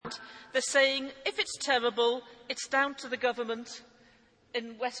They're saying if it's terrible, it's down to the government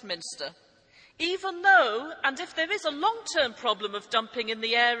in Westminster. Even though, and if there is a long-term problem of dumping in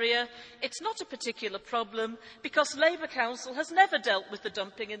the area, it's not a particular problem because Labour Council has never dealt with the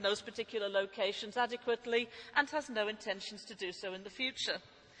dumping in those particular locations adequately and has no intentions to do so in the future.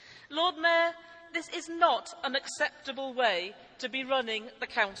 Lord Mayor, this is not an acceptable way to be running the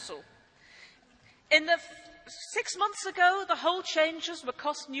council. 6 months ago, the whole changes were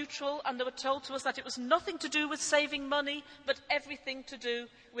cost neutral and they were told to us that it was nothing to do with saving money, but everything to do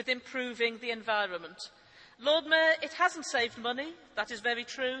with improving the environment. Lord Mayor, it hasn't saved money, that is very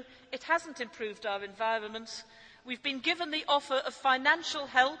true. It hasn't improved our environment. We've been given the offer of financial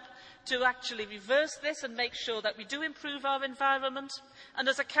help to actually reverse this and make sure that we do improve our environment. And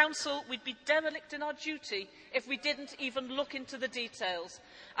as a council, we'd be derelict in our duty if we didn't even look into the details.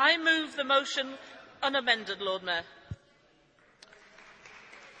 I move the motion unamended, Lord Mayor.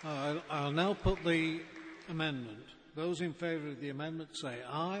 I'll now put the amendment. Those in favour of the amendment say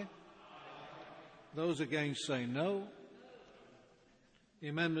aye. Those against say no. The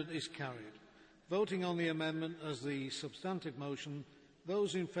amendment is carried. Voting on the amendment as the substantive motion,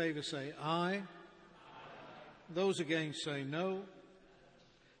 those in favour say aye. Those against say no.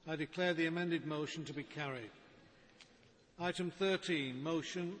 I declare the amended motion to be carried. Item 13,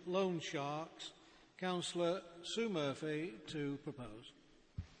 motion loan sharks. Councillor Sue Murphy to propose.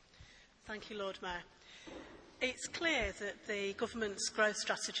 Thank you, Lord Mayor. It's clear that the government's growth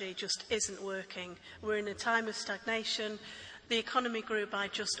strategy just isn't working. We're in a time of stagnation. The economy grew by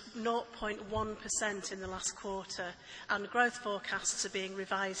just 0.1% in the last quarter, and growth forecasts are being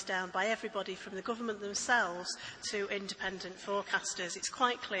revised down by everybody from the government themselves to independent forecasters. It's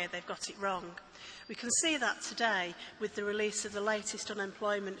quite clear they've got it wrong. We can see that today with the release of the latest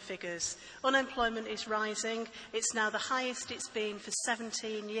unemployment figures. Unemployment is rising. It's now the highest it's been for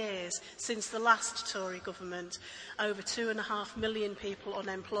 17 years since the last Tory government. Over 2.5 million people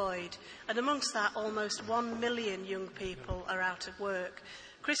unemployed. And amongst that, almost 1 million young people are out of work.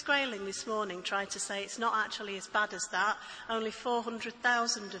 Chris Grayling this morning tried to say it's not actually as bad as that. Only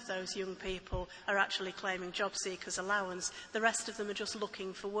 400,000 of those young people are actually claiming job seekers allowance. The rest of them are just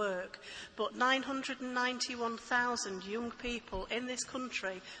looking for work. But 991,000 young people in this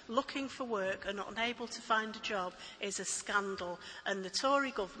country looking for work and unable to find a job is a scandal. And the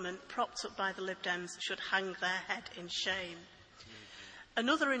Tory government, propped up by the Lib Dems, should hang their head in shame.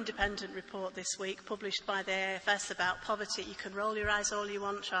 Another independent report this week published by the AFS about poverty. You can roll your eyes all you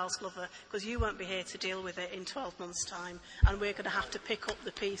want, Charles Glover, because you won't be here to deal with it in 12 months' time, and we're going to have to pick up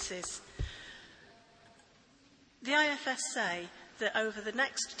the pieces. The IFS say that over the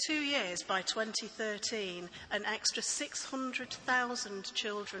next 2 years, by 2013, an extra 600,000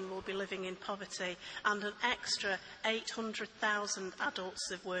 children will be living in poverty and an extra 800,000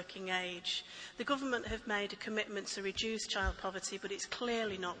 adults of working age. The government have made a commitment to reduce child poverty, but it's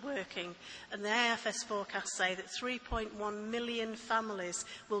clearly not working. And the AFS forecasts say that 3.1 million families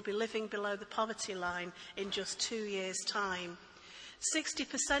will be living below the poverty line in just 2 years' time.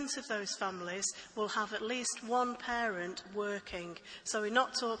 60% of those families will have at least one parent working. So we're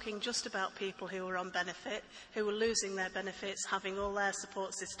not talking just about people who are on benefit, who are losing their benefits, having all their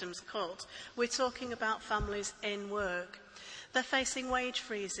support systems cut. We're talking about families in work. They're facing wage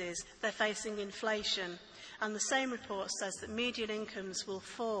freezes, they're facing inflation. And the same report says that median incomes will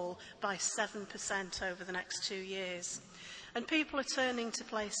fall by 7% over the next 2 years. And people are turning to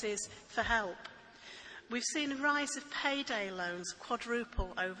places for help. We've seen a rise of payday loans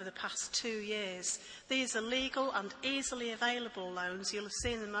quadruple over the past 2 years. These are legal and easily available loans. You'll have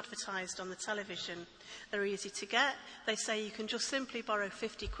seen them advertised on the television. They're easy to get. They say you can just simply borrow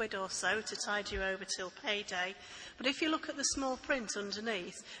 50 quid or so to tide you over till payday. But if you look at the small print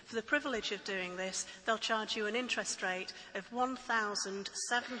underneath, for the privilege of doing this, they'll charge you an interest rate of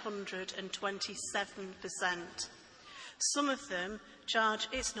 1,727%. Some of them charge,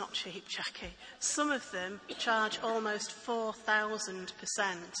 it's not cheap, Jackie, some of them charge almost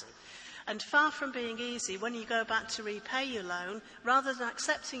 4,000%. And far from being easy, when you go back to repay your loan, rather than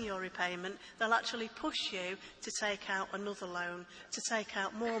accepting your repayment, they'll actually push you to take out another loan, to take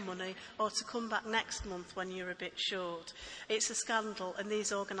out more money, or to come back next month when you're a bit short. It's a scandal, and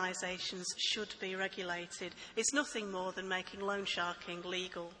these organisations should be regulated. It's nothing more than making loan sharking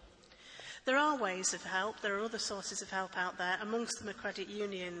legal. There are ways of help. There are other sources of help out there. Amongst them are credit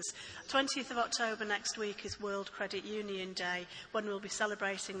unions. 20th of October next week is World Credit Union Day, when we'll be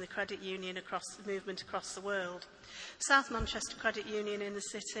celebrating the credit union movement across the world. South Manchester Credit Union in the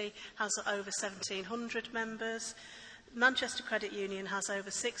city has over 1,700 members. Manchester Credit Union has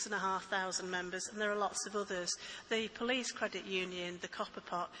over 6,500 members, and there are lots of others. The Police Credit Union, the Copper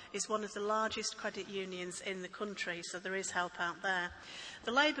Pot, is one of the largest credit unions in the country, so there is help out there.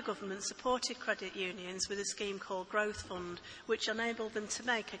 The Labour government supported credit unions with a scheme called Growth Fund, which enabled them to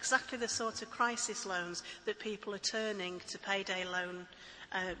make exactly the sort of crisis loans that people are turning to payday loan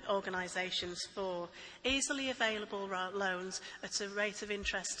organisations for. Easily available loans at a rate of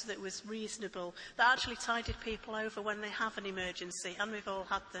interest that was reasonable, that actually tided people over when they have an emergency, and we've all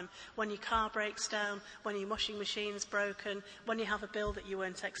had them, when your car breaks down, when your washing machine's broken, when you have a bill that you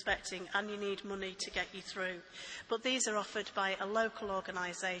weren't expecting and you need money to get you through. But these are offered by a local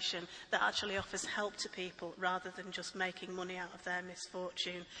organisation that actually offers help to people rather than just making money out of their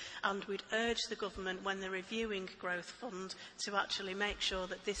misfortune. And we'd urge the government, when they're reviewing Growth Fund, to actually make sure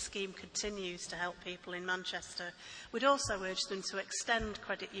that this scheme continues to help people in Manchester. We'd also urge them to extend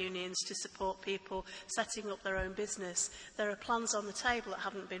credit unions to support people setting up their own business. There are plans on the table that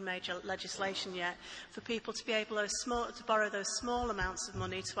haven't been made legislation yet for people to be able to borrow those small amounts of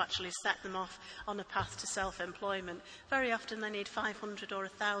money to actually set them off on a path to self-employment. Very often they need £500 or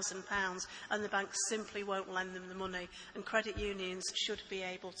 £1,000 and the banks simply won't lend them the money, and credit unions should be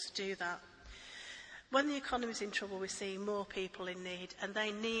able to do that. When the economy is in trouble, we're seeing more people in need, and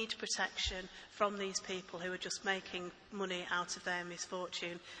they need protection from these people who are just making money out of their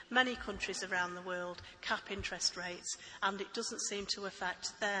misfortune. Many countries around the world cap interest rates, and it doesn't seem to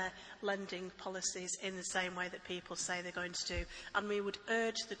affect their lending policies in the same way that people say they're going to do. And we would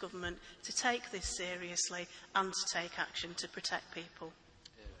urge the government to take this seriously and to take action to protect people.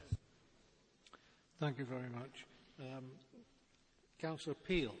 Thank you very much. Councillor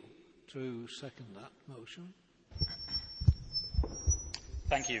Peel to second that motion.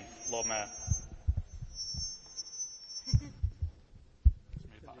 Thank you, Lord Mayor.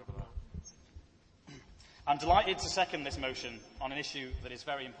 I'm delighted to second this motion on an issue that is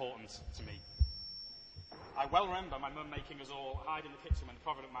very important to me. I well remember my mum making us all hide in the kitchen when the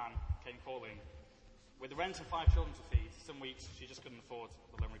Provident Man came calling. With the rent and 5 children to feed, some weeks she just couldn't afford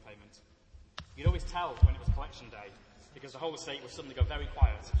the loan repayment. You'd always tell when it was collection day, because the whole estate would suddenly go very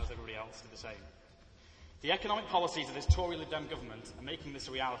quiet as everybody else did the same. The economic policies of this Tory Lib Dem government are making this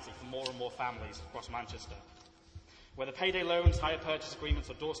a reality for more and more families across Manchester. Whether payday loans, hire purchase agreements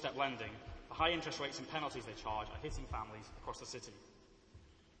or doorstep lending, the high interest rates and penalties they charge are hitting families across the city.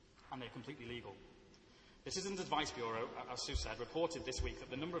 And they're completely legal. The Citizens Advice Bureau, as Sue said, reported this week that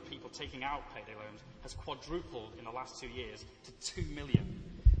the number of people taking out payday loans has quadrupled in the last 2 years to 2 million,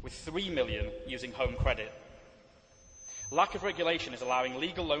 with 3 million using home credit. Lack of regulation is allowing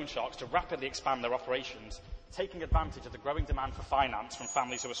legal loan sharks to rapidly expand their operations, taking advantage of the growing demand for finance from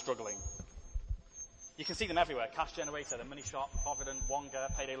families who are struggling. You can see them everywhere: Cash Generator, The Money Shop, Provident, Wonga,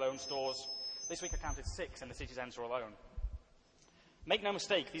 payday loan stores. This week I counted 6 in the city centre alone. Make no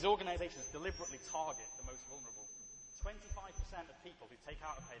mistake, these organisations deliberately target the most vulnerable. 25% of people who take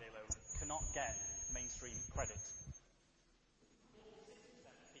out a payday loan cannot get mainstream credit.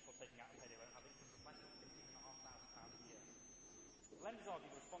 46% of people taking out a payday loan have incomes of less than £15,500 a year. Lenders argue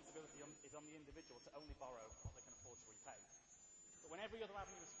the responsibility is on the individual to only borrow what they can afford to repay. But when every other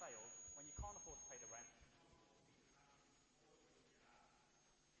avenue has failed, when you can't afford to pay the rent,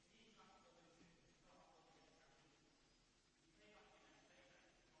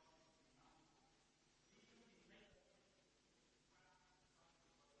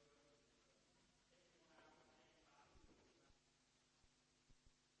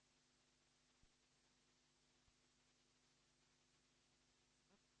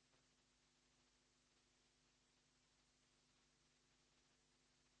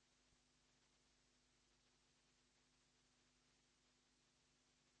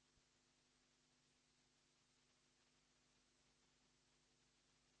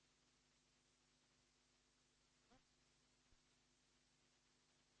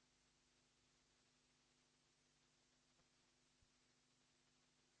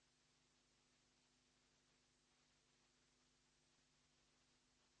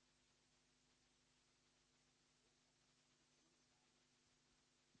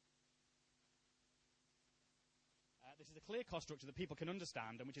 this is a clear cost structure that people can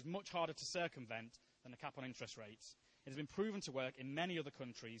understand and which is much harder to circumvent than a cap on interest rates. It has been proven to work in many other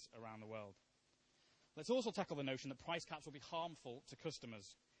countries around the world. Let's also tackle the notion that price caps will be harmful to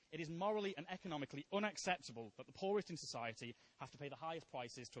customers. It is morally and economically unacceptable that the poorest in society have to pay the highest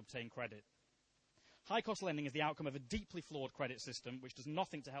prices to obtain credit. High-cost lending is the outcome of a deeply flawed credit system which does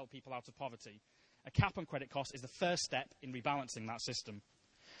nothing to help people out of poverty. A cap on credit costs is the first step in rebalancing that system.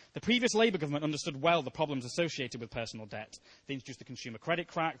 The previous Labour government understood well the problems associated with personal debt. They introduced the consumer credit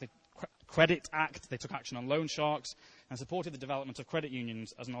crack, they Credit Act, they took action on loan sharks, and supported the development of credit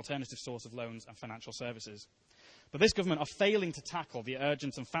unions as an alternative source of loans and financial services. But this government are failing to tackle the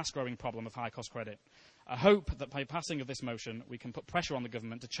urgent and fast-growing problem of high-cost credit. I hope that by passing of this motion, we can put pressure on the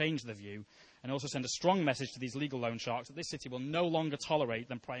government to change their view and also send a strong message to these legal loan sharks that this city will no longer tolerate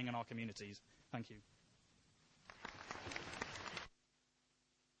them preying on our communities. Thank you.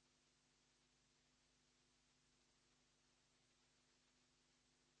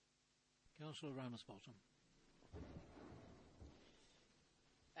 Councillor Ramsbottom.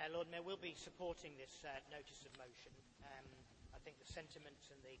 Lord Mayor, we'll be supporting this notice of motion. I think the sentiments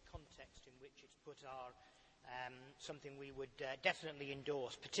and the context in which it's put are something we would definitely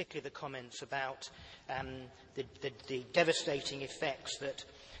endorse, particularly the comments about the devastating effects that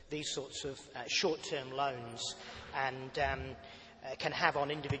these sorts of short-term loans can have on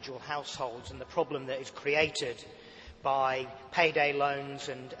individual households, and the problem that is created by payday loans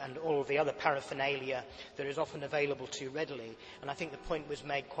and all of the other paraphernalia that is often available too readily. And I think the point was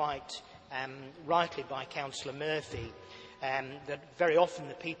made quite rightly by Councillor Murphy, that very often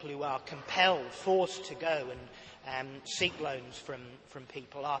the people who are compelled, forced to go and seek loans from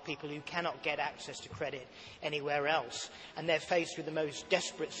people are people who cannot get access to credit anywhere else. And they're faced with the most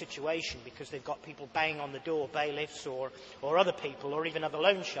desperate situation because they've got people banging on the door, bailiffs or other people or even other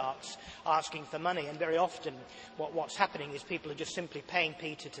loan sharks asking for money. And very often what's happening is people are just simply paying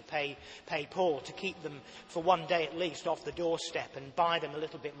Peter to pay Paul to keep them for one day at least off the doorstep and buy them a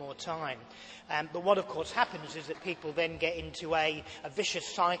little bit more time. But what of course happens is that people then get into a vicious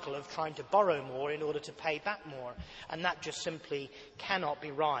cycle of trying to borrow more in order to pay back more. And that just simply cannot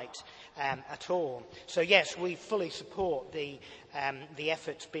be right at all. So yes, we fully support the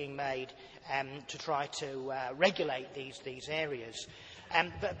efforts being made to try to regulate these areas.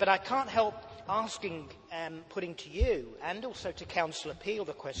 But I can't help asking, putting to you and also to Councillor Peel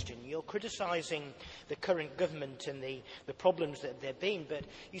the question. You're criticising the current government and the problems that there have been, but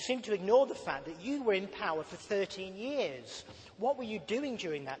you seem to ignore the fact that you were in power for 13 years. What were you doing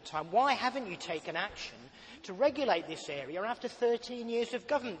during that time? Why haven't you taken action to regulate this area after 13 years of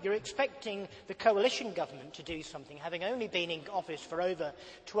government? You're expecting the coalition government to do something, having only been in office for over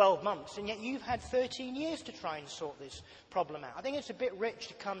 12 months, and yet you've had 13 years to try and sort this problem out. I think it's a bit rich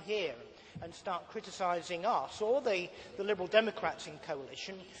to come here and start criticising us or the Liberal Democrats in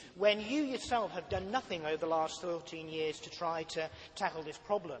coalition when you yourself have done nothing over the last 13 years to try to tackle this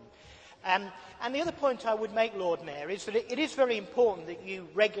problem. And the other point I would make, Lord Mayor, is that it is very important that you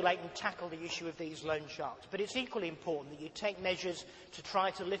regulate and tackle the issue of these loan sharks, but it's equally important that you take measures to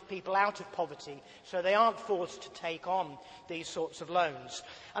try to lift people out of poverty so they aren't forced to take on these sorts of loans.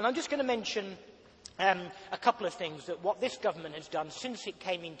 And I'm just going to mention a couple of things that what this government has done since it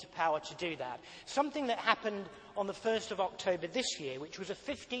came into power to do that. Something that happened on the 1st of October this year, which was a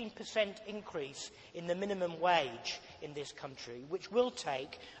 15% increase in the minimum wage in this country, which will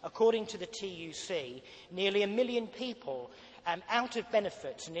take, according to the TUC, nearly 1 million people out of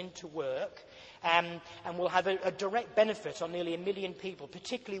benefits and into work, and will have a direct benefit on nearly 1 million people,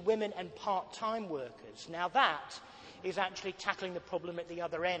 particularly women and part-time workers. Now that is actually tackling the problem at the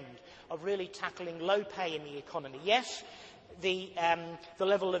other end, of really tackling low pay in the economy. Yes, the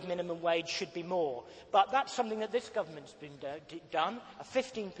level of minimum wage should be more, but that's something that this government's been done, a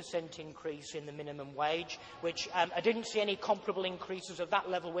 15% increase in the minimum wage, which I didn't see any comparable increases of that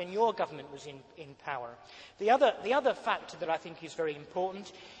level when your government was in power. The other factor that I think is very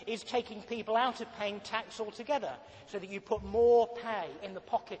important is taking people out of paying tax altogether, so that you put more pay in the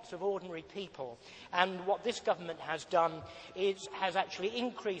pockets of ordinary people. And what this government has done has actually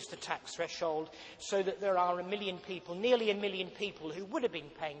increased the tax threshold so that there are 1 million people, nearly 1 million people who would have been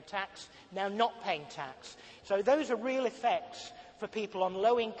paying tax, now not paying tax. So those are real effects for people on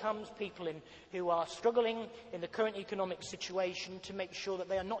low incomes, people who are struggling in the current economic situation, to make sure that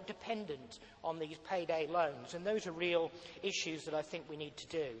they are not dependent on these payday loans. And those are real issues that I think we need to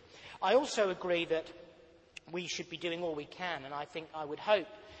do. I also agree that we should be doing all we can, and I would hope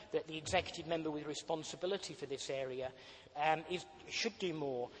that the executive member with responsibility for this area should do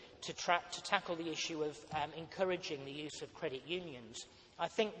more to tackle the issue of encouraging the use of credit unions. I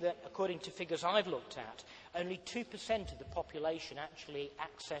think that, according to figures I've looked at, only 2% of the population actually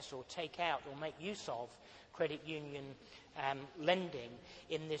access or take out or make use of credit union lending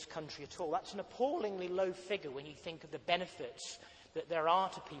in this country at all. That's an appallingly low figure when you think of the benefits that there are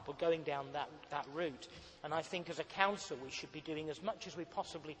to people going down that route. And I think as a council we should be doing as much as we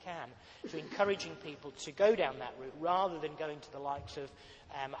possibly can to encouraging people to go down that route rather than going to the likes of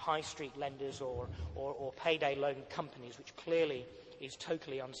high street lenders or payday loan companies, which clearly is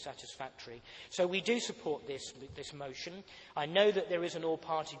totally unsatisfactory. So we do support this motion. I know that there is an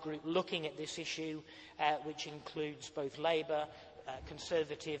all-party group looking at this issue, which includes both Labour,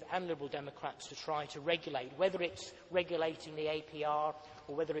 Conservative and Liberal Democrats, to try to regulate, whether it's regulating the APR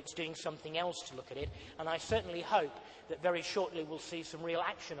or whether it's doing something else to look at it. And I certainly hope that very shortly we'll see some real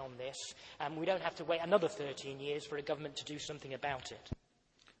action on this, and we don't have to wait another 13 years for a government to do something about it.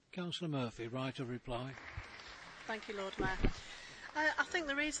 Councillor Murphy, right of reply. Thank you, Lord Mayor. I think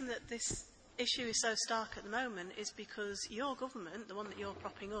the reason that this issue is so stark at the moment is because your government, the one that you're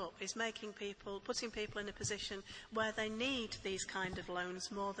propping up, is putting people in a position where they need these kind of loans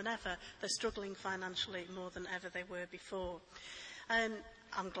more than ever. They're struggling financially more than ever they were before.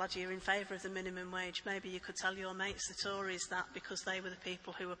 I'm glad you're in favour of the minimum wage. Maybe you could tell your mates, the Tories, that because they were the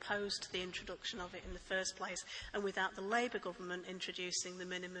people who opposed the introduction of it in the first place. And without the Labour government introducing the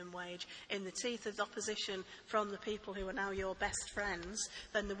minimum wage in the teeth of opposition from the people who are now your best friends,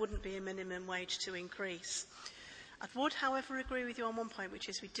 then there wouldn't be a minimum wage to increase. I would, however, agree with you on one point, which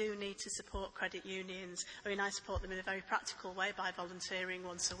is we do need to support credit unions. I mean, I support them in a very practical way by volunteering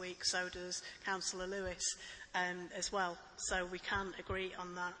once a week. So does Councillor Lewis as well. So we can agree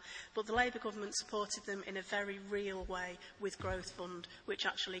on that. But the Labour government supported them in a very real way with Growth Fund, which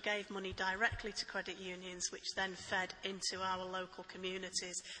actually gave money directly to credit unions, which then fed into our local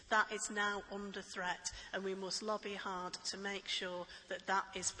communities. That is now under threat, and we must lobby hard to make sure that that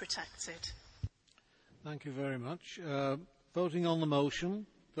is protected. Thank you very much. Voting on the motion.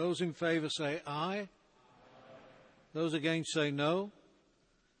 Those in favour say aye. Those against say no.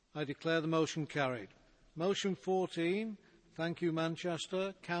 I declare the motion carried. Motion 14. Thank you,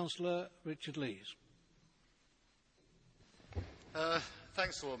 Manchester. Councillor Richard Lees.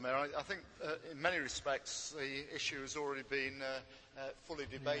 Thanks, Lord Mayor. I think in many respects the issue has already been fully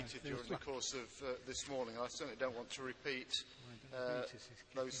debated during the course of this morning. I certainly don't want to repeat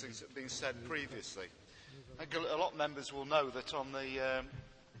those things that have been said previously. I think a lot of members will know that on the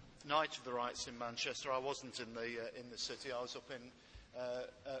night of the riots in Manchester, I wasn't in the city. I was up in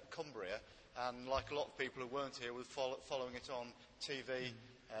Cumbria, and like a lot of people who weren't here, were following it on TV.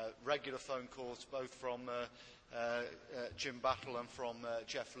 Regular phone calls, both from Jim Battle and from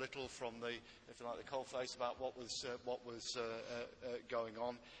Jeff Little, from the, if you like, the coalface, about what was going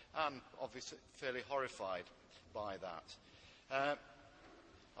on, and obviously fairly horrified by that.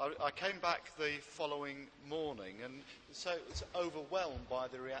 I came back the following morning and so was overwhelmed by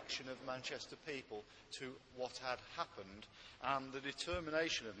the reaction of Manchester people to what had happened and the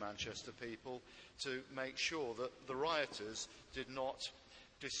determination of Manchester people to make sure that the rioters did not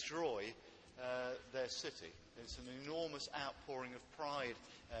destroy their city. It's an enormous outpouring of pride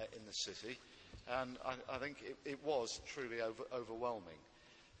in the city, and I think it was truly overwhelming.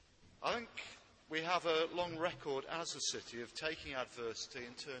 I think we have a long record as a city of taking adversity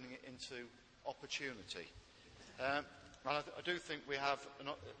and turning it into opportunity. And I do think we have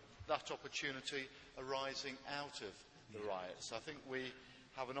that opportunity arising out of the riots. I think we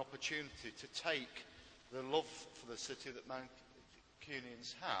have an opportunity to take the love for the city that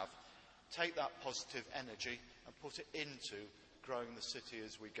Mancunians have, take that positive energy and put it into growing the city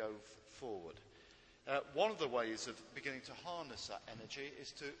as we go forward. One of the ways of beginning to harness that energy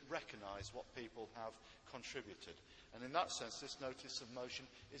is to recognise what people have contributed. And in that sense, this notice of motion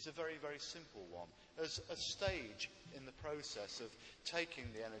is a very, very simple one. As a stage in the process of taking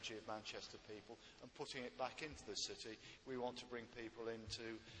the energy of Manchester people and putting it back into the city, we want to bring people in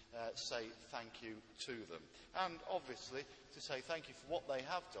to say thank you to them. And obviously to say thank you for what they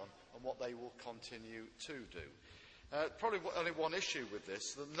have done and what they will continue to do. Probably only one issue with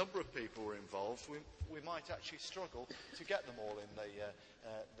this. The number of people who are involved, we might actually struggle to get them all in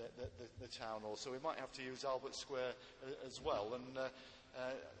the town hall. So we might have to use Albert Square as well. And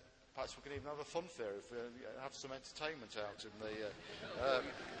perhaps we could even have a fun fair if we have some entertainment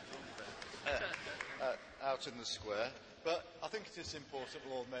out in the square. But I think it is important,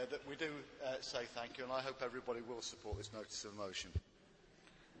 Lord Mayor, that we do say thank you, and I hope everybody will support this notice of motion.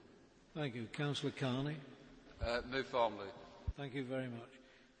 Thank you. Councillor Carney. Move formally. Thank you very much.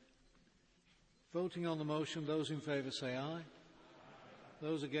 Voting on the motion, those in favour say aye.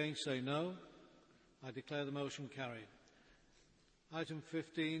 Those against say no. I declare the motion carried. Item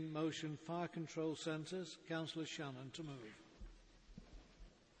 15, motion fire control centres. Councillor Shannon to move.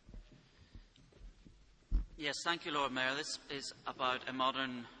 Yes, thank you, Lord Mayor. This is about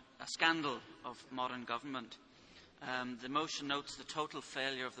a scandal of modern government. The motion notes the total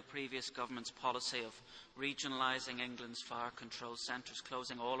failure of the previous government's policy of regionalising England's fire control centres,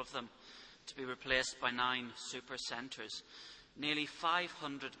 closing all of them to be replaced by 9 super centres. Nearly £500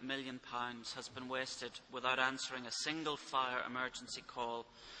 million has been wasted without answering a single fire emergency call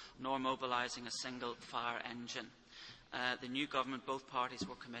nor mobilising a single fire engine. The new government, both parties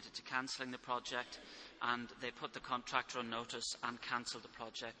were committed to cancelling the project, and they put the contractor on notice and cancelled the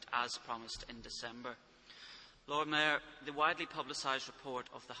project as promised in December. Lord Mayor, the widely publicised report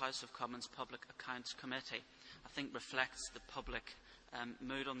of the House of Commons Public Accounts Committee, I think, reflects the public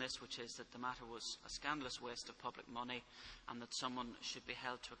mood on this, which is that the matter was a scandalous waste of public money and that someone should be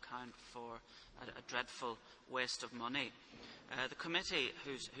held to account for a dreadful waste of money. The committee,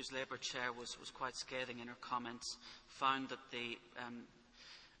 whose Labour chair was quite scathing in her comments, found that the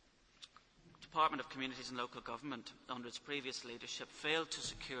Department of Communities and Local Government, under its previous leadership, failed to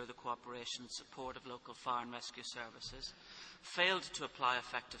secure the cooperation and support of local fire and rescue services, failed to apply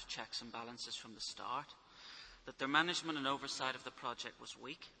effective checks and balances from the start, that their management and oversight of the project was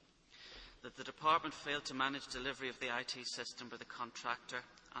weak, that the department failed to manage delivery of the IT system by the contractor,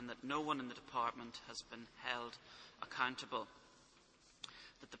 and that no one in the department has been held accountable,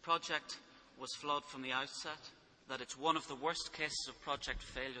 that the project was flawed from the outset, that it's one of the worst cases of project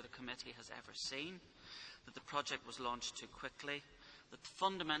failure the committee has ever seen, that the project was launched too quickly, that the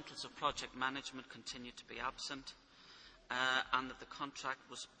fundamentals of project management continued to be absent, and that the contract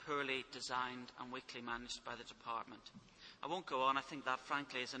was poorly designed and weakly managed by the department. I won't go on. I think that,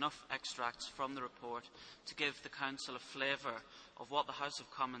 frankly, is enough extracts from the report to give the Council a flavour of what the House of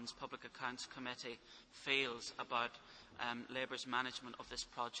Commons Public Accounts Committee feels about Labour's management of this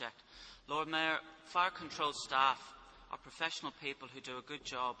project. Lord Mayor, fire control staff are professional people who do a good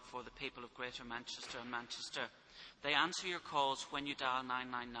job for the people of Greater Manchester and Manchester. They answer your calls when you dial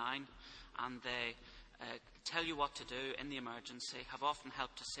 999, and they tell you what to do in the emergency, have often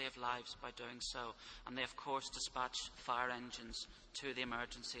helped to save lives by doing so, and they of course dispatch fire engines to the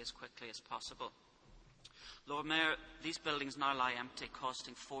emergency as quickly as possible. Lord Mayor, these buildings now lie empty,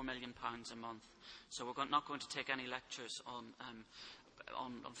 costing £4 million a month, so we're not going to take any lectures on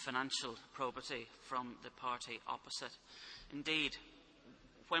financial probity from the party opposite. Indeed,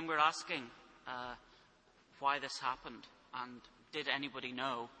 when we're asking why this happened and did anybody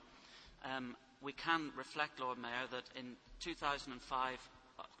know, we can reflect, Lord Mayor, that in 2005,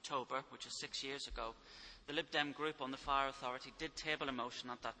 October, which is 6 years ago, the Lib Dem group on the Fire Authority did table a motion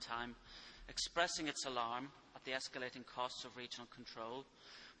at that time, expressing its alarm at the escalating costs of regional control,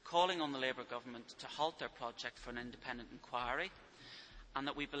 calling on the Labour government to halt their project for an independent inquiry, and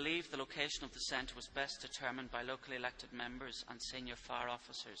that we believe the location of the centre was best determined by locally elected members and senior fire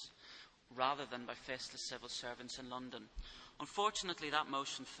officers, rather than by faceless civil servants in London. Unfortunately, that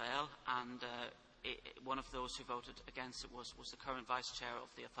motion fell, and one of those who voted against it was the current Vice Chair of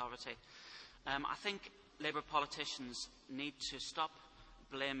the authority. I think Labour politicians need to stop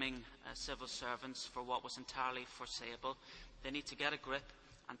blaming civil servants for what was entirely foreseeable. They need to get a grip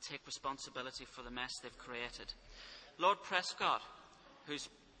and take responsibility for the mess they've created. Lord Prescott, whose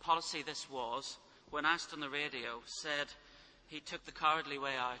policy this was, when asked on the radio, said he took the cowardly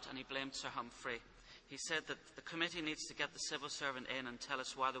way out and he blamed Sir Humphrey. He said that the committee needs to get the civil servant in and tell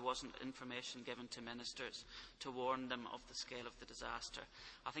us why there wasn't information given to ministers to warn them of the scale of the disaster.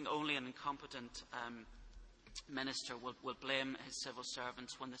 I think only an incompetent minister will blame his civil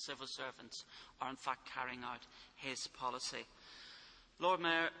servants when the civil servants are in fact carrying out his policy. Lord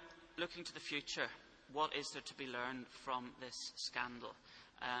Mayor, looking to the future, what is there to be learned from this scandal?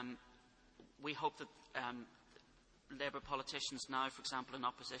 We hope that Labour politicians now, for example, in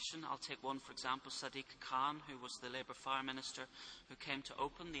opposition, I'll take one, for example, Sadiq Khan, who was the Labour Fire Minister, who came to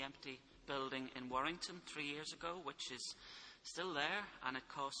open the empty building in Warrington 3 years ago, which is still there, and it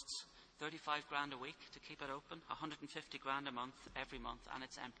costs 35 grand a week to keep it open, 150 grand a month every month, and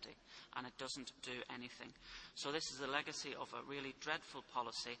it's empty, and it doesn't do anything. So this is a legacy of a really dreadful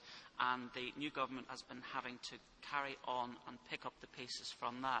policy, and the new government has been having to carry on and pick up the pieces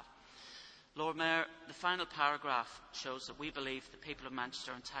from that. Lord Mayor, the final paragraph shows that we believe the people of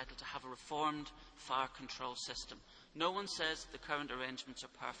Manchester are entitled to have a reformed fire control system. No one says the current arrangements are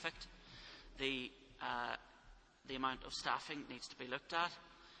perfect. The amount of staffing needs to be looked at.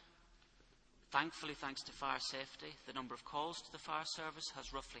 Thankfully, thanks to fire safety, the number of calls to the fire service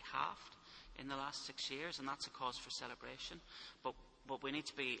has roughly halved in the last 6 years, and that's a cause for celebration. But we need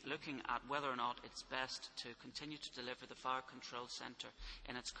to be looking at whether or not it's best to continue to deliver the Fire Control Centre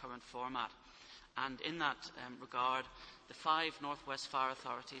in its current format. And in that regard, the 5 North West Fire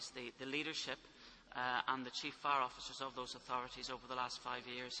Authorities, the leadership and the chief fire officers of those authorities over the last 5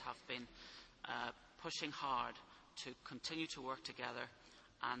 years have been pushing hard to continue to work together,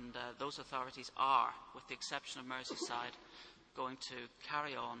 and those authorities are, with the exception of Merseyside, going to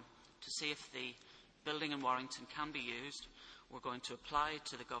carry on to see if the building in Warrington can be used. we're going to apply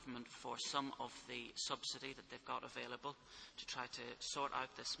to the government for some of the subsidy that they've got available to try to sort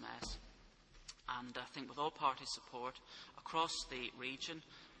out this mess. And I think with all party support across the region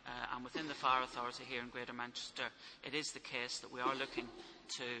and within the Fire Authority here in Greater Manchester, it is the case that we are looking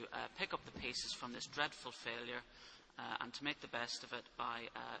to pick up the pieces from this dreadful failure and to make the best of it by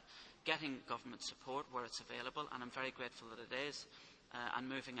getting government support where it's available, and I'm very grateful that it is, and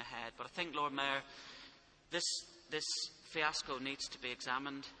moving ahead. But I think, Lord Mayor, this fiasco needs to be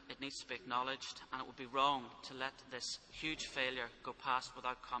examined, it needs to be acknowledged, and it would be wrong to let this huge failure go past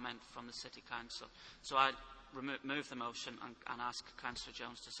without comment from the City Council. So I move the motion and ask Councillor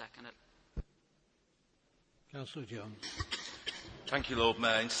Jones to second it. Councillor Jones. Thank you, Lord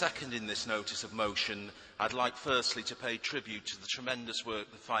Mayor. In seconding this notice of motion, I'd like firstly to pay tribute to the tremendous work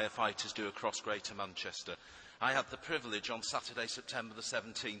the firefighters do across Greater Manchester. I had the privilege on Saturday, September the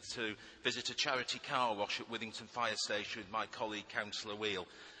 17th, to visit a charity car wash at Withington Fire Station with my colleague Councillor Wheel,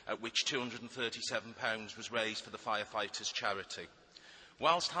 at which £237 was raised for the firefighters' charity.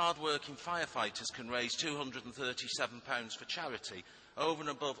 Whilst hard-working firefighters can raise £237 for charity, over and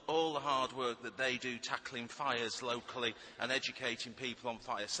above all the hard work that they do tackling fires locally and educating people on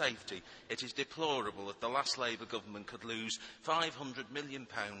fire safety, it is deplorable that the last Labour government could lose £500 million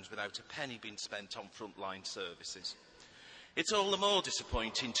without a penny being spent on frontline services. It's all the more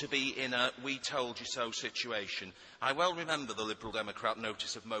disappointing to be in a "we told you so" situation. I well remember the Liberal Democrat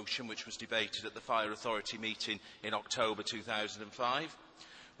notice of motion which was debated at the Fire Authority meeting in October 2005.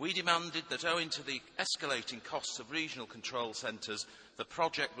 We demanded that, owing to the escalating costs of regional control centres, the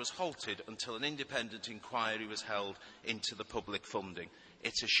project was halted until an independent inquiry was held into the public funding.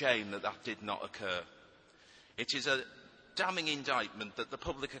 It's a shame that that did not occur. It is a damning indictment that the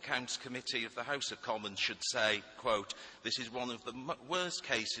Public Accounts Committee of the House of Commons should say, quote, "This is one of the worst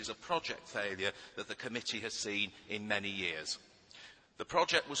cases of project failure that the committee has seen in many years." The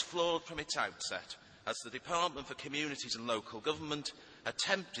project was flawed from its outset, as the Department for Communities and Local Government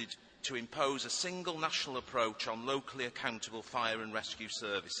attempted to impose a single national approach on locally accountable fire and rescue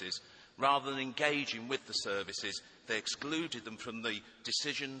services. Rather than engaging with the services, they excluded them from the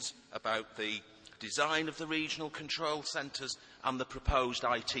decisions about the design of the regional control centres and the proposed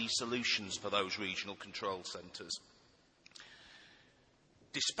IT solutions for those regional control centres.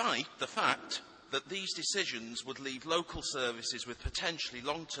 Despite the fact that these decisions would leave local services with potentially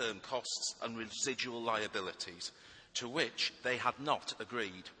long-term costs and residual liabilities, to which they had not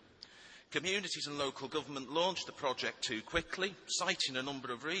agreed. Communities and local government launched the project too quickly, citing a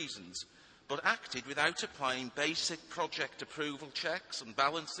number of reasons, but acted without applying basic project approval checks and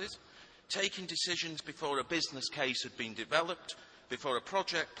balances, taking decisions before a business case had been developed, before a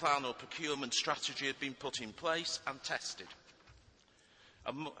project plan or procurement strategy had been put in place and tested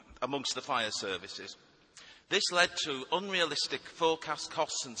amongst the fire services. This led to unrealistic forecast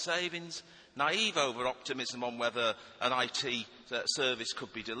costs and savings, naive over-optimism on whether an IT service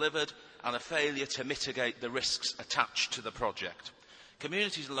could be delivered, and a failure to mitigate the risks attached to the project.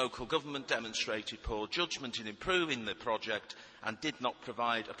 Communities and local government demonstrated poor judgment in improving the project and did not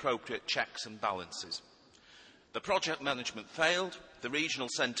provide appropriate checks and balances. The project management failed, the regional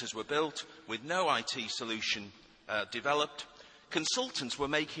centres were built with no IT solution developed. Consultants were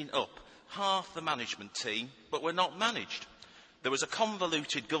making up half the management team, but were not managed. There was a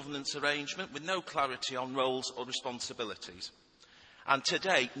convoluted governance arrangement with no clarity on roles or responsibilities. And to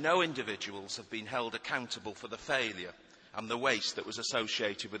date, no individuals have been held accountable for the failure and the waste that was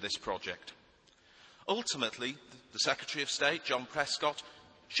associated with this project. Ultimately, the Secretary of State, John Prescott,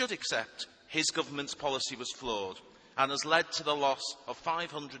 should accept his government's policy was flawed and has led to the loss of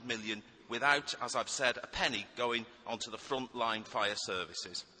 £500 million without, as I've said, a penny going onto the front-line fire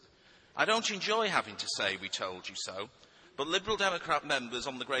services. I don't enjoy having to say "we told you so," but Liberal Democrat members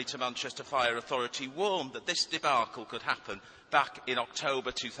on the Greater Manchester Fire Authority warned that this debacle could happen back in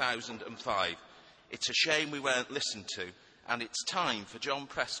October 2005. It's a shame we weren't listened to, and it's time for John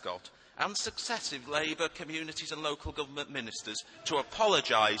Prescott and successive Labour, communities and local government ministers to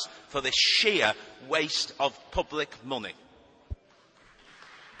apologise for this sheer waste of public money.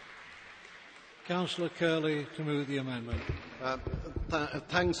 Councillor Curley to move the amendment.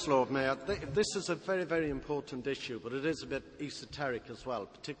 Thanks, Lord Mayor. This is a very, very important issue, but it is a bit esoteric as well,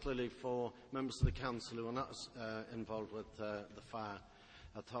 particularly for members of the Council who are not involved with the Fire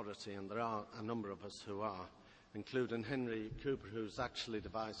Authority, and there are a number of us who are, including Henry Cooper, who's actually the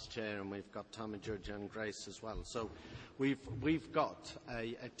Vice Chair, and we've got Tommy, Georgia and Grace as well. So we've got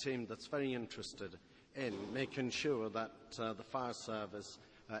a team that's very interested in making sure that the fire service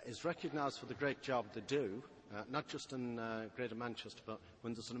is recognised for the great job they do, not just in Greater Manchester, but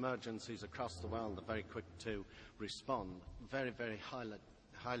when there's emergencies across the world, they're very quick to respond. Very, very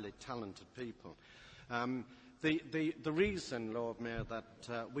highly talented people. The reason, Lord Mayor,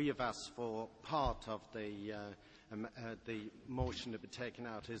 that we have asked for part of the motion to be taken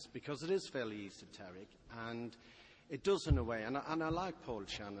out is because it is fairly esoteric, and it does in a way, and I like Paul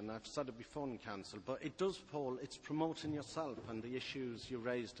Shannon, I've said it before in Council, but it does, Paul, it's promoting yourself and the issues you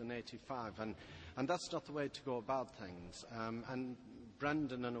raised in 85, and that's not the way to go about things. And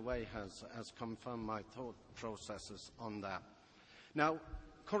Brendan, in a way, has confirmed my thought processes on that. Now,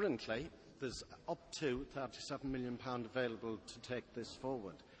 currently, there's up to £37 million available to take this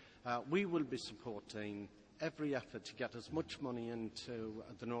forward. We will be supporting every effort to get as much money into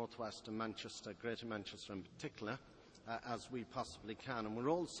the North West and Manchester, Greater Manchester in particular, as we possibly can. And we're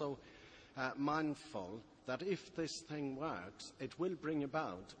also mindful that if this thing works, it will bring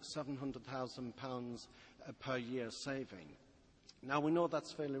about £700,000 per year saving. Now, we know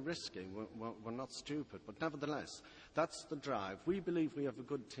that's fairly risky. We're not stupid, but nevertheless, that's the drive. We believe we have a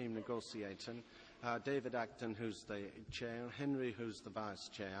good team negotiating. David Acton, who's the chair, Henry, who's the vice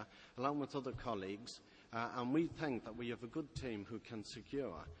chair, along with other colleagues, and we think that we have a good team who can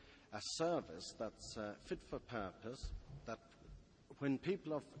secure a service that's fit for purpose, that when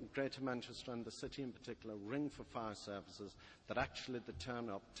people of Greater Manchester and the city in particular ring for fire services, that actually they turn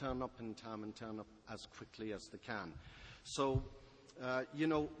up in time and turn up as quickly as they can. So,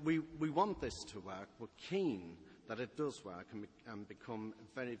 we want this to work. We're keen that it does work and become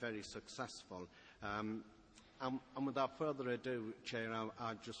very, very successful. And without further ado, Chair,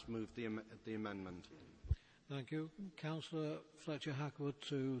 I'll just move the amendment. Thank you. Councillor Fletcher-Hackwood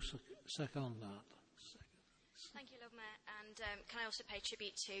to second that. Thank you, Lord Mayor. And can I also pay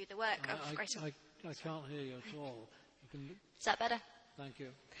tribute to the work of Greater... I can't hear you at all. Is that better? Thank you.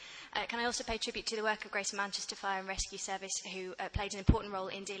 Can I also pay tribute to the work of Greater Manchester Fire and Rescue Service, who played an important role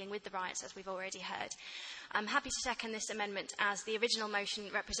in dealing with the riots, as we've already heard. I'm happy to second this amendment, as the original motion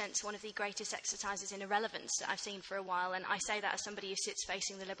represents one of the greatest exercises in irrelevance that I've seen for a while, and I say that as somebody who sits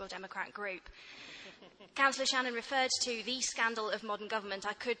facing the Liberal Democrat group. Councillor Shannon referred to the scandal of modern government.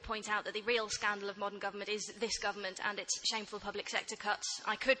 I could point out that the real scandal of modern government is this government and its shameful public sector cuts.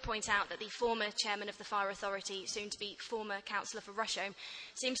 I could point out that the former chairman of the Fire Authority, soon to be former councillor for Rusholme,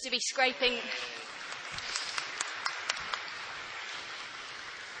 seems to be scraping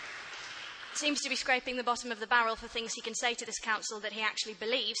the bottom of the barrel for things he can say to this council that he actually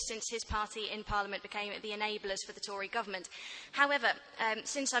believes, since his party in Parliament became the enablers for the Tory government. However,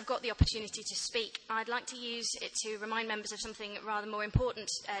 since I've got the opportunity to speak, I'd like to use it to remind members of something rather more important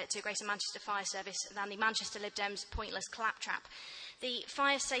to Greater Manchester Fire Service than the Manchester Lib Dems' pointless claptrap. The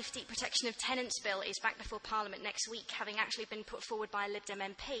Fire Safety Protection of Tenants Bill is back before Parliament next week, having actually been put forward by a Lib Dem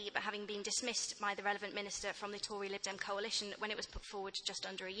MP, but having been dismissed by the relevant minister from the Tory Lib Dem coalition when it was put forward just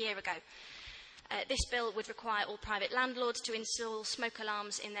under a year ago. This bill would require all private landlords to install smoke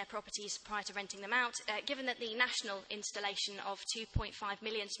alarms in their properties prior to renting them out, given that the national installation of 2.5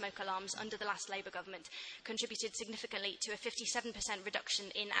 million smoke alarms under the last Labour government contributed significantly to a 57% reduction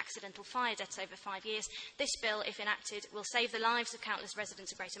in accidental fire deaths over 5 years. This bill, if enacted, will save the lives of countless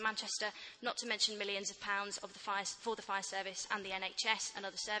residents of Greater Manchester, not to mention millions of pounds for the fire service and the NHS and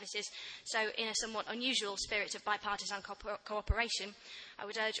other services. So, in a somewhat unusual spirit of bipartisan cooperation, I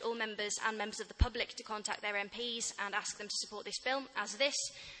would urge all members and members of the public to contact their MPs and ask them to support this bill, as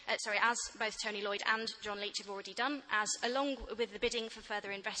both Tony Lloyd and John Leach have already done, as along with the bidding for further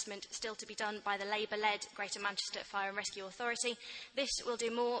investment still to be done by the Labour-led Greater Manchester Fire and Rescue Authority, this will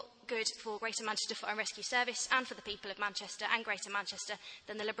do more good for Greater Manchester Fire and Rescue Service and for the people of Manchester and Greater Manchester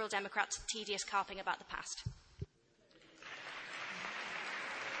than the Liberal Democrats' tedious carping about the past.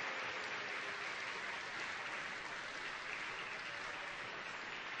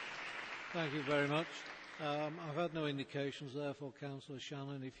 Thank you very much. I've had no indications, therefore, Councillor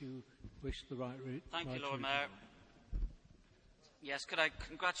Shannon, if you wish the right route. Thank you, Lord Mayor. Yes, could I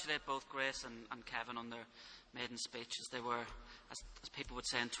congratulate both Grace and Kevin on their maiden speeches. They were, as people would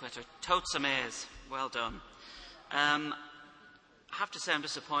say on Twitter, totes amaze. Well done. I have to say I'm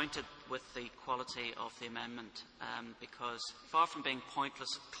disappointed with the quality of the amendment because far from being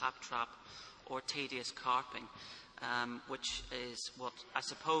pointless claptrap or tedious carping, which is what I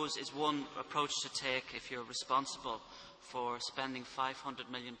suppose is one approach to take if you're responsible for spending £500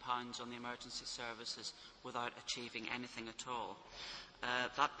 million on the emergency services without achieving anything at all.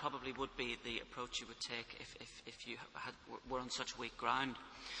 That probably would be the approach you would take if you were on such weak ground.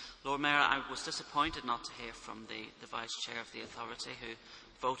 Lord Mayor, I was disappointed not to hear from the Vice Chair of the Authority, who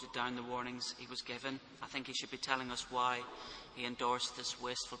voted down the warnings he was given. I think he should be telling us why he endorsed this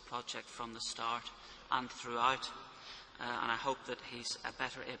wasteful project from the start and throughout. And I hope that he's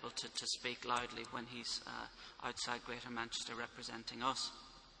better able to speak loudly when he's outside Greater Manchester representing us.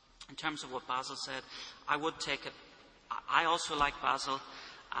 In terms of what Basil said, I would take it. I also like Basil,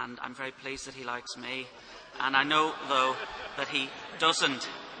 and I'm very pleased that he likes me. And I know, though, that he doesn't.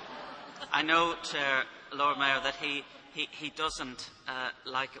 I know, Chair, Lord Mayor, that he doesn't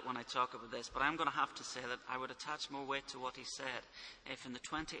like it when I talk about this, but I'm going to have to say that I would attach more weight to what he said if in the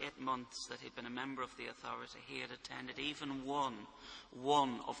 28 months that he'd been a member of the authority he had attended even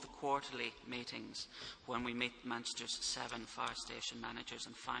one of the quarterly meetings when we meet Manchester's 7 fire station managers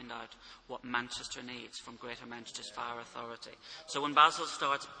and find out what Manchester needs from Greater Manchester's Fire Authority. So when Basil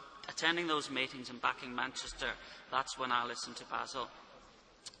starts attending those meetings and backing Manchester, that's when I'll listen to Basil.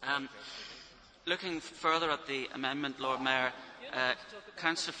 Looking further at the amendment, Lord Mayor,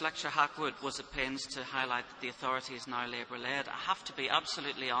 Councillor Fletcher-Hackwood was at pains to highlight that the authority is now Labour-led. I have to be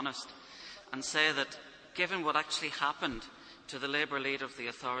absolutely honest and say that given what actually happened to the Labour leader of the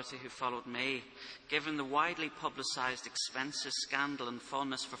authority who followed me, given the widely publicised expenses, scandal and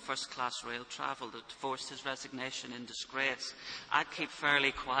fondness for first-class rail travel that forced his resignation in disgrace, I'd keep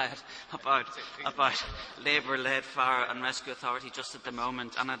fairly quiet about Labour-led Fire and Rescue Authority just at the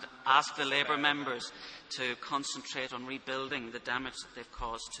moment, and I'd ask the Labour members to concentrate on rebuilding the damage that they've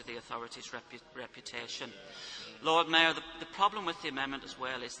caused to the authority's reputation. Lord Mayor, the problem with the amendment as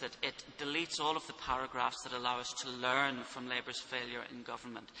well is that it deletes all of the paragraphs that allow us to learn from Labour's failure in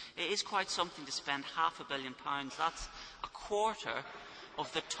government. It is quite something to spend £500 million. That's a quarter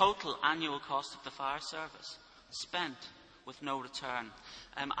of the total annual cost of the fire service, spent with no return.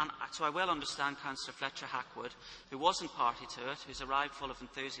 And so I well understand Councillor Fletcher-Hackwood, who wasn't party to it, who's arrived full of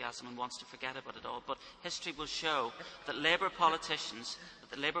enthusiasm and wants to forget about it all. But history will show that Labour politicians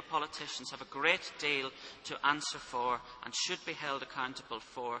have a great deal to answer for and should be held accountable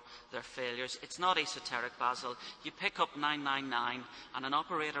for their failures. It's not esoteric, Basil. You pick up 999 and an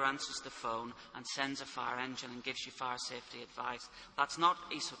operator answers the phone and sends a fire engine and gives you fire safety advice. That's not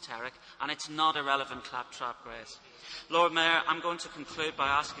esoteric, and it's not irrelevant claptrap grace. Lord Mayor, I'm going to conclude by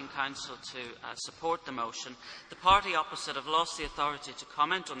asking Council to support the motion. The party opposite have lost the authority to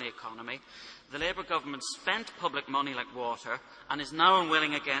comment on the economy. The Labour government spent public money like water and is now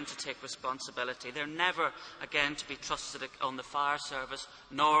unwilling again to take responsibility. They're never again to be trusted on the fire service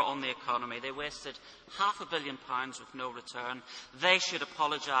nor on the economy. They wasted £500 million with no return. They should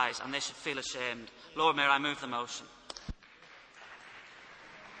apologise and they should feel ashamed. Lord Mayor, I move the motion.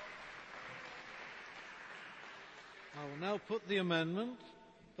 I will now put the amendment.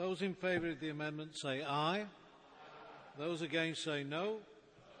 Those in favour of the amendment say aye. Those against say no.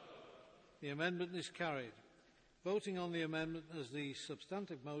 The amendment is carried. Voting on the amendment as the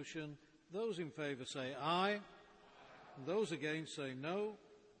substantive motion, those in favour say aye. And those against say no.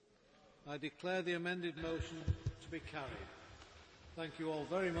 I declare the amended motion to be carried. Thank you all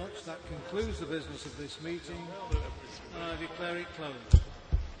very much. That concludes the business of this meeting, and I declare it closed.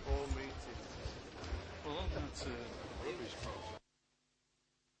 All meetings. Well, that's a rubbish project.